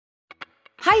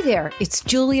Hi there, it's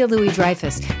Julia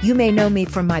Louis-Dreyfus. You may know me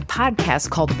from my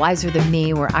podcast called Wiser Than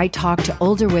Me, where I talk to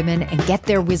older women and get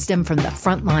their wisdom from the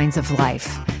front lines of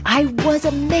life. I was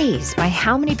amazed by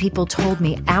how many people told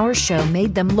me our show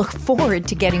made them look forward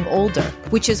to getting older,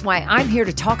 which is why I'm here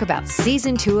to talk about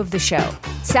season 2 of the show.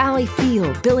 Sally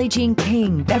Field, Billie Jean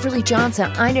King, Beverly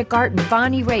Johnson, Ina Garten,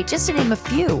 Bonnie Raitt, just to name a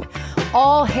few.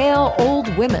 All hail old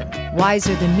women.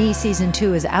 Wiser Than Me season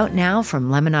 2 is out now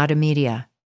from Lemonada Media.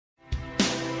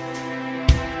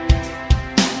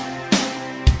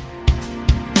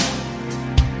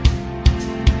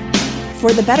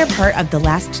 For the better part of the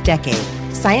last decade,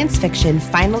 science fiction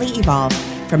finally evolved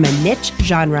from a niche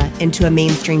genre into a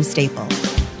mainstream staple.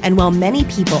 And while many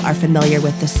people are familiar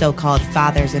with the so-called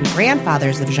fathers and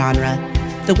grandfathers of genre,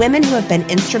 the women who have been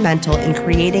instrumental in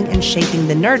creating and shaping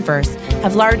the nerdverse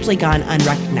have largely gone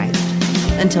unrecognized.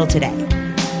 Until today.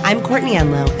 I'm Courtney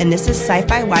Enlow, and this is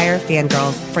Sci-Fi Wire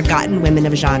Fangirls Forgotten Women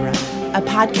of Genre, a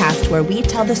podcast where we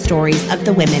tell the stories of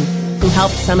the women who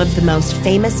helped some of the most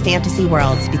famous fantasy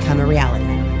worlds become a reality.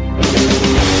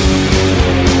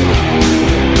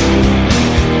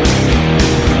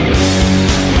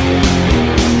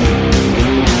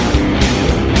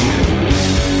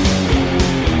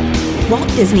 Walt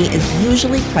Disney is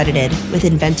usually credited with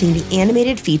inventing the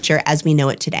animated feature as we know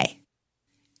it today.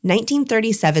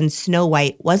 1937's Snow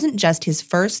White wasn't just his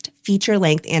first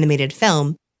feature-length animated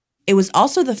film, it was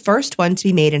also the first one to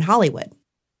be made in Hollywood.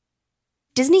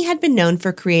 Disney had been known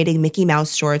for creating Mickey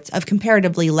Mouse shorts of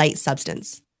comparatively light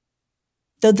substance.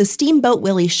 Though the Steamboat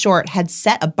Willie short had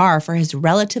set a bar for his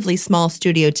relatively small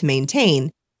studio to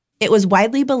maintain, it was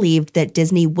widely believed that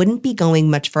Disney wouldn't be going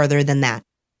much further than that.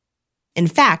 In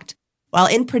fact, while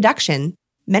in production,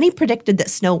 many predicted that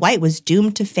Snow White was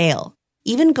doomed to fail,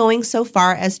 even going so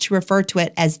far as to refer to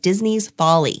it as Disney's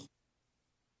folly.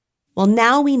 Well,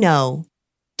 now we know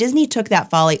Disney took that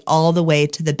folly all the way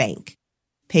to the bank,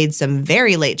 paid some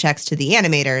very late checks to the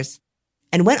animators,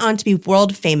 and went on to be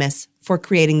world famous for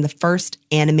creating the first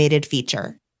animated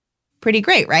feature. Pretty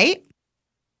great, right?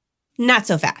 Not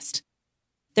so fast.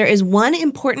 There is one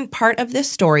important part of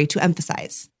this story to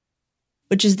emphasize,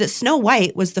 which is that Snow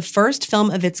White was the first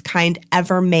film of its kind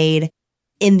ever made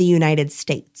in the United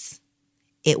States.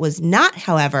 It was not,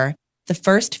 however, the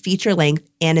first feature-length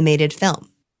animated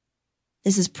film.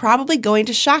 This is probably going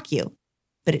to shock you,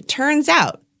 but it turns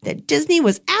out that Disney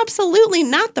was absolutely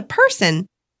not the person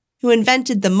who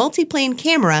invented the multiplane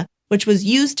camera which was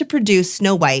used to produce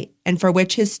Snow White and for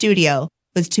which his studio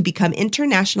was to become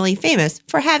internationally famous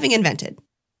for having invented.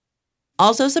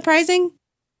 Also surprising,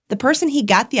 the person he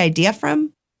got the idea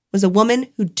from was a woman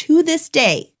who to this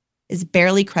day is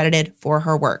barely credited for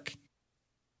her work.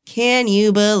 Can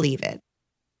you believe it?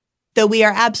 Though we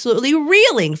are absolutely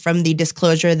reeling from the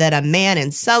disclosure that a man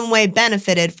in some way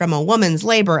benefited from a woman's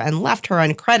labor and left her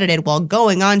uncredited while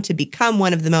going on to become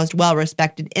one of the most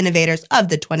well-respected innovators of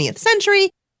the 20th century,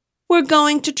 we're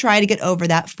going to try to get over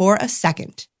that for a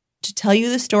second to tell you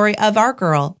the story of our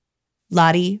girl,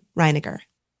 Lotte Reiniger.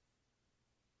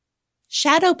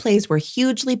 Shadow plays were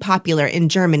hugely popular in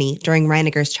Germany during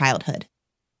Reiniger's childhood.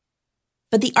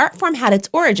 But the art form had its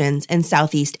origins in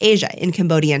Southeast Asia, in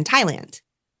Cambodia and Thailand.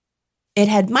 It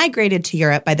had migrated to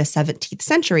Europe by the 17th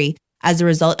century as a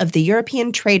result of the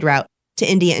European trade route to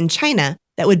India and China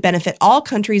that would benefit all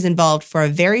countries involved for a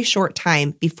very short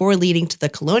time before leading to the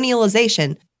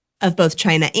colonialization of both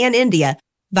China and India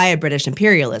via British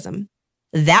imperialism.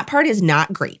 That part is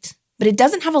not great, but it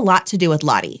doesn't have a lot to do with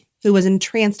Lotte, who was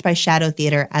entranced by shadow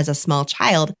theater as a small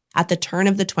child at the turn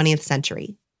of the 20th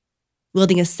century.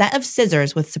 Wielding a set of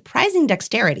scissors with surprising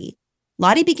dexterity,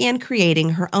 Lotte began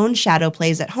creating her own shadow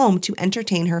plays at home to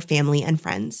entertain her family and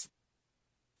friends.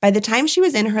 By the time she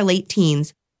was in her late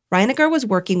teens, Reiniger was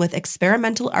working with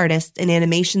experimental artists in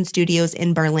animation studios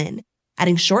in Berlin,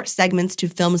 adding short segments to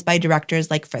films by directors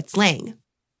like Fritz Lang.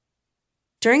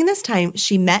 During this time,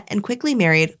 she met and quickly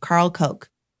married Carl Koch,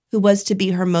 who was to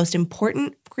be her most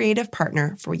important creative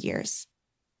partner for years.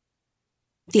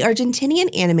 The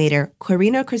Argentinian animator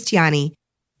Quirino Cristiani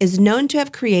is known to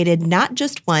have created not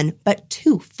just one, but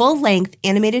 2 full-length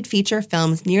animated feature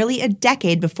films nearly a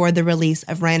decade before the release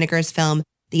of Reiniger's film,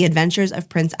 The Adventures of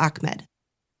Prince Ahmed.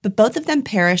 But both of them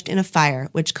perished in a fire,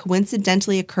 which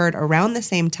coincidentally occurred around the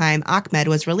same time Ahmed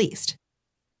was released.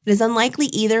 It is unlikely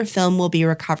either film will be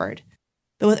recovered.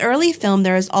 But with early film,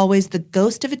 there is always the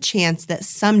ghost of a chance that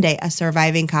someday a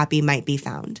surviving copy might be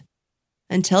found.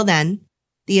 Until then,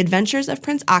 The Adventures of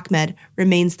Prince Ahmed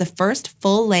remains the first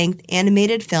full-length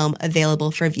animated film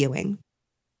available for viewing.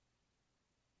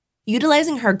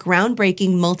 Utilizing her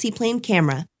groundbreaking multiplane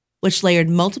camera, which layered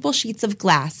multiple sheets of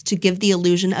glass to give the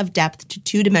illusion of depth to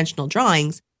two-dimensional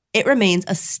drawings, it remains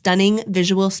a stunning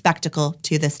visual spectacle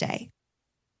to this day.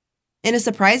 In a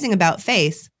surprising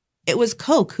about-face, it was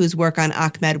Koch whose work on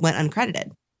Ahmed went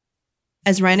uncredited.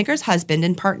 As Reiniger's husband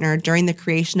and partner during the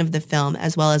creation of the film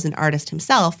as well as an artist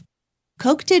himself,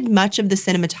 Koch did much of the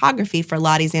cinematography for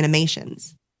Lottie's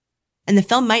animations, and the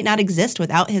film might not exist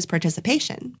without his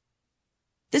participation.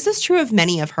 This is true of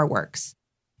many of her works,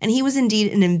 and he was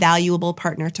indeed an invaluable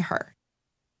partner to her.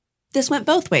 This went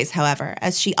both ways, however,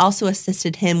 as she also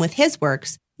assisted him with his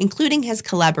works, including his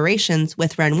collaborations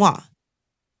with Renoir.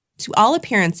 To all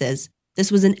appearances,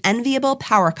 this was an enviable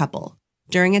power couple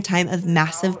during a time of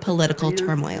massive political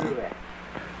turmoil.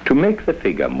 To make the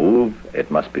figure move, it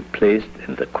must be placed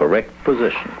in the correct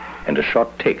position and a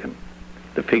shot taken.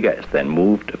 The figure is then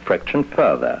moved a fraction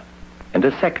further and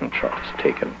a second shot is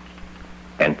taken,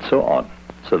 and so on,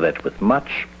 so that with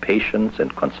much patience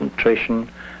and concentration,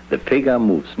 the figure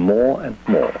moves more and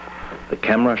more. The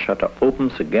camera shutter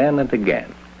opens again and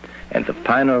again, and the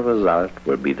final result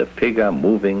will be the figure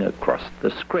moving across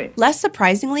the screen. Less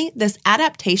surprisingly, this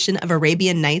adaptation of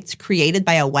Arabian Nights created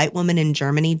by a white woman in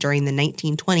Germany during the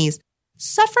 1920s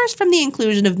suffers from the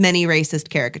inclusion of many racist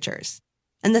caricatures,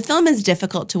 and the film is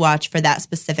difficult to watch for that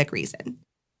specific reason.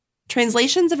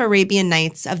 Translations of Arabian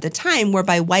Nights of the time were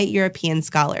by white European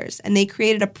scholars, and they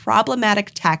created a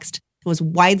problematic text that was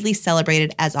widely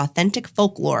celebrated as authentic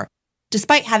folklore,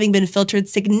 despite having been filtered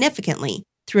significantly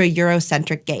through a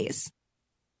Eurocentric gaze.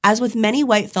 As with many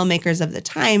white filmmakers of the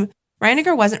time,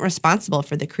 Reiniger wasn't responsible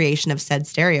for the creation of said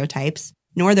stereotypes,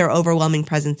 nor their overwhelming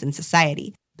presence in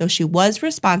society, though she was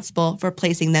responsible for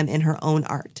placing them in her own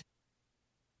art.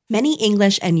 Many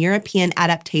English and European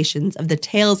adaptations of the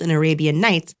tales in Arabian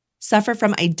Nights suffer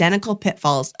from identical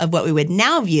pitfalls of what we would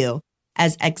now view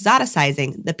as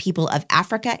exoticizing the people of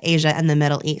Africa, Asia, and the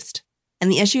Middle East.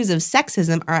 And the issues of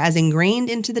sexism are as ingrained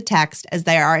into the text as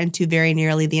they are into very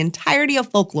nearly the entirety of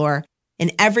folklore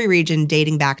in every region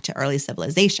dating back to early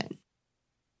civilization.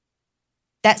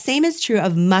 That same is true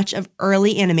of much of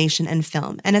early animation and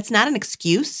film, and it's not an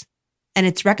excuse, and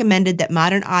it's recommended that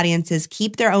modern audiences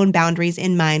keep their own boundaries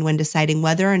in mind when deciding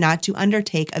whether or not to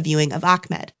undertake a viewing of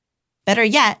Ahmed. Better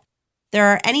yet, there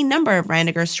are any number of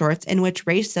Reiniger's shorts in which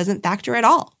race doesn't factor at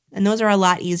all, and those are a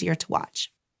lot easier to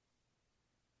watch.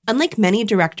 Unlike many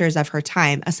directors of her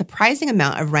time, a surprising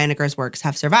amount of Reiniger's works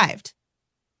have survived.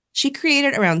 She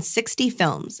created around 60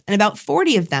 films, and about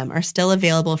 40 of them are still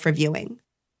available for viewing.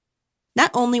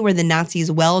 Not only were the Nazis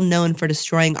well known for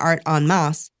destroying art en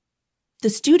masse, the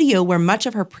studio where much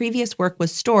of her previous work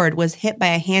was stored was hit by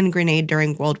a hand grenade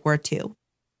during World War II.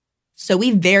 So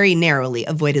we very narrowly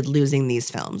avoided losing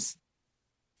these films.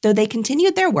 Though they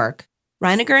continued their work,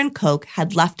 Reiniger and Koch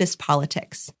had leftist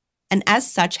politics, and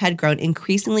as such had grown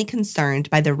increasingly concerned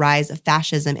by the rise of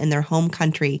fascism in their home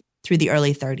country through the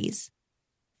early 30s.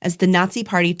 As the Nazi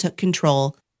Party took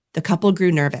control, the couple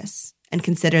grew nervous and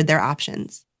considered their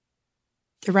options.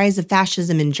 The rise of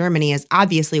fascism in Germany is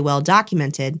obviously well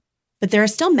documented, but there are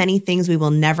still many things we will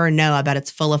never know about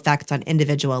its full effects on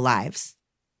individual lives.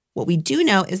 What we do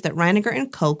know is that Reiniger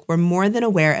and Koch were more than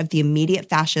aware of the immediate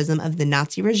fascism of the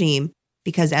Nazi regime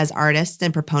because as artists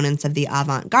and proponents of the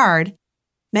avant-garde,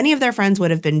 many of their friends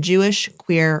would have been Jewish,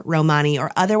 queer, Romani,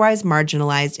 or otherwise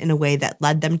marginalized in a way that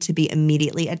led them to be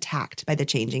immediately attacked by the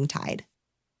changing tide.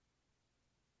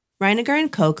 Reiniger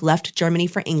and Koch left Germany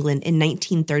for England in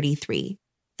 1933,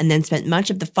 and then spent much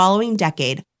of the following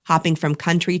decade hopping from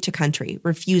country to country,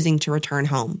 refusing to return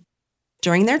home.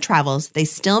 During their travels, they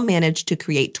still managed to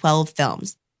create 12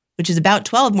 films, which is about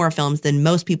 12 more films than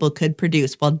most people could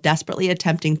produce while desperately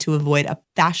attempting to avoid a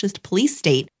fascist police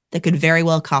state that could very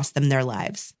well cost them their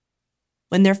lives.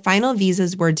 When their final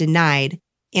visas were denied,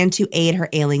 and to aid her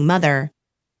ailing mother,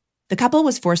 the couple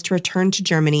was forced to return to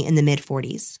Germany in the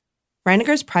mid-40s.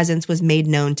 Reiniger's presence was made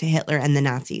known to Hitler and the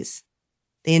Nazis.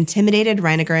 They intimidated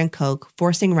Reiniger and Koch,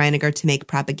 forcing Reiniger to make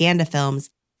propaganda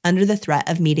films under the threat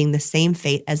of meeting the same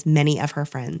fate as many of her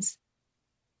friends.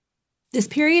 This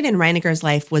period in Reiniger's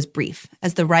life was brief,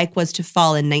 as the Reich was to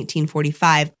fall in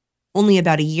 1945, only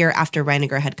about a year after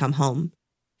Reiniger had come home.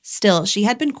 Still, she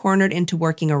had been cornered into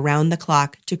working around the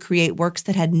clock to create works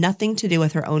that had nothing to do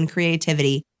with her own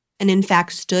creativity, and in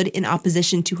fact stood in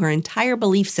opposition to her entire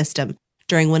belief system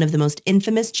during one of the most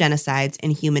infamous genocides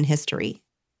in human history.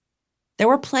 There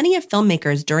were plenty of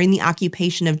filmmakers during the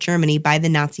occupation of Germany by the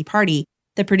Nazi Party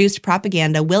that produced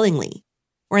propaganda willingly,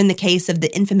 or in the case of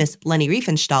the infamous Leni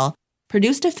Riefenstahl,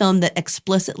 produced a film that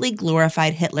explicitly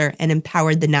glorified Hitler and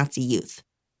empowered the Nazi youth,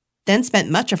 then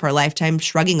spent much of her lifetime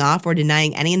shrugging off or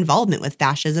denying any involvement with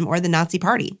fascism or the Nazi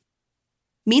Party.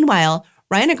 Meanwhile,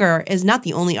 Reiniger is not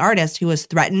the only artist who was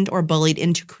threatened or bullied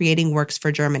into creating works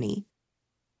for Germany.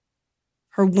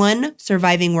 Her one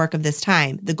surviving work of this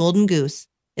time, The Golden Goose,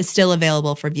 is still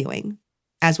available for viewing.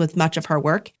 As with much of her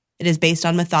work, it is based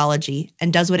on mythology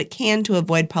and does what it can to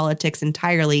avoid politics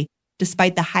entirely,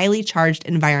 despite the highly charged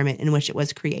environment in which it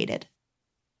was created.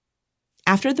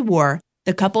 After the war,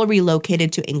 the couple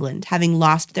relocated to England, having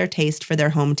lost their taste for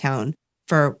their hometown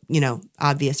for,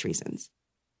 obvious reasons.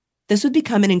 This would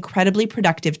become an incredibly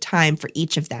productive time for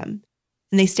each of them,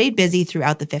 and they stayed busy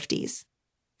throughout the 50s.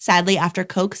 Sadly, after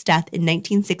Koch's death in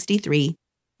 1963,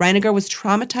 Reiniger was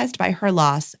traumatized by her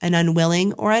loss and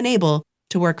unwilling or unable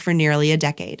to work for nearly a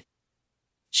decade.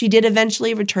 She did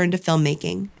eventually return to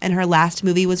filmmaking, and her last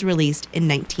movie was released in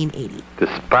 1980.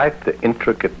 Despite the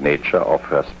intricate nature of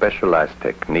her specialized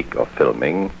technique of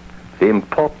filming, the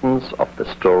importance of the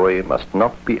story must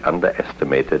not be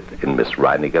underestimated in Miss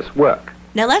Reiniger's work.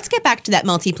 Now let's get back to that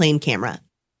multiplane camera.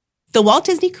 The Walt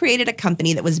Disney created a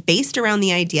company that was based around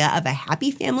the idea of a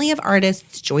happy family of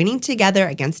artists joining together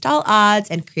against all odds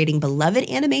and creating beloved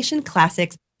animation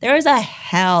classics. There is a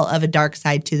hell of a dark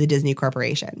side to the Disney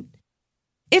Corporation.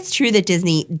 It's true that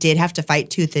Disney did have to fight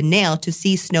tooth and nail to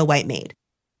see Snow White made.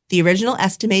 The original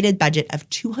estimated budget of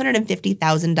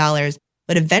 $250,000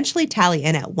 would eventually tally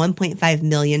in at $1.5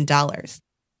 million.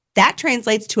 That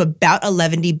translates to about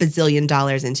 $11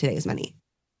 bazillion in today's money.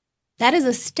 That is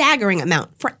a staggering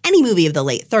amount for any movie of the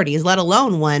late 30s, let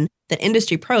alone one that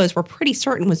industry pros were pretty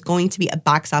certain was going to be a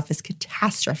box office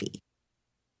catastrophe.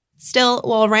 Still,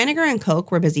 while Reiniger and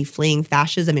Koch were busy fleeing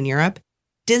fascism in Europe,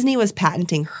 Disney was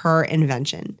patenting her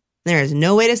invention. There is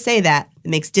no way to say that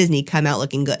makes Disney come out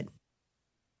looking good.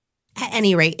 At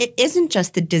any rate, it isn't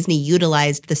just that Disney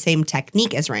utilized the same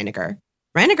technique as Reiniger.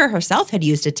 Reiniger herself had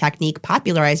used a technique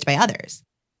popularized by others.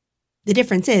 The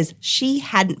difference is she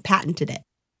hadn't patented it.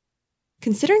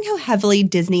 Considering how heavily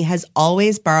Disney has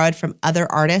always borrowed from other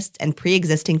artists and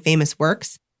pre-existing famous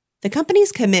works, the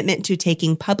company's commitment to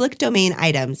taking public domain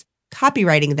items,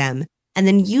 copywriting them, and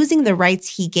then using the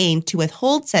rights he gained to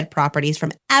withhold said properties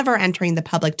from ever entering the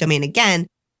public domain again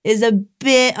is a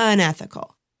bit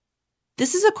unethical.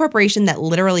 This is a corporation that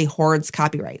literally hoards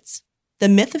copyrights. The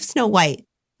myth of Snow White,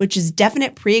 which is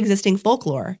definite pre-existing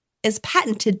folklore, is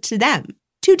patented to them,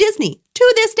 to Disney,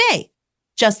 to this day,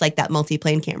 just like that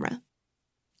multiplane camera.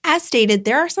 As stated,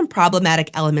 there are some problematic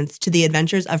elements to the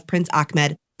adventures of Prince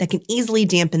Ahmed that can easily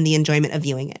dampen the enjoyment of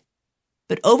viewing it.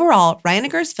 But overall,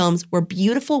 Reiniger's films were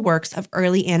beautiful works of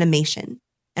early animation,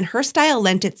 and her style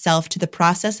lent itself to the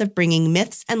process of bringing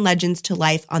myths and legends to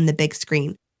life on the big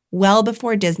screen, well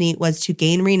before Disney was to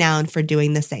gain renown for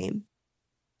doing the same.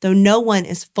 Though no one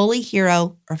is fully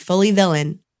hero or fully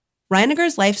villain,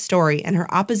 Reiniger's life story and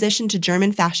her opposition to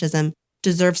German fascism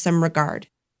deserve some regard,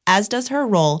 as does her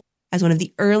role as one of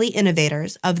the early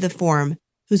innovators of the form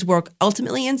whose work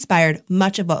ultimately inspired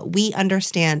much of what we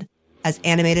understand as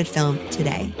animated film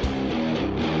today.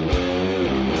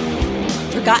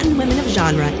 Forgotten Women of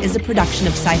Genre is a production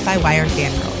of Sci-Fi Wire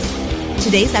Fangirls.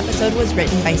 Today's episode was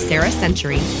written by Sarah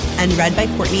Century and read by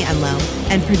Courtney Enlow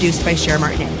and produced by Cher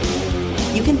Martinet.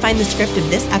 You can find the script of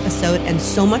this episode and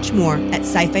so much more at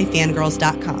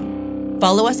scififangirls.com.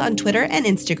 Follow us on Twitter and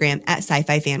Instagram at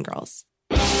Sci-Fi Fangirls.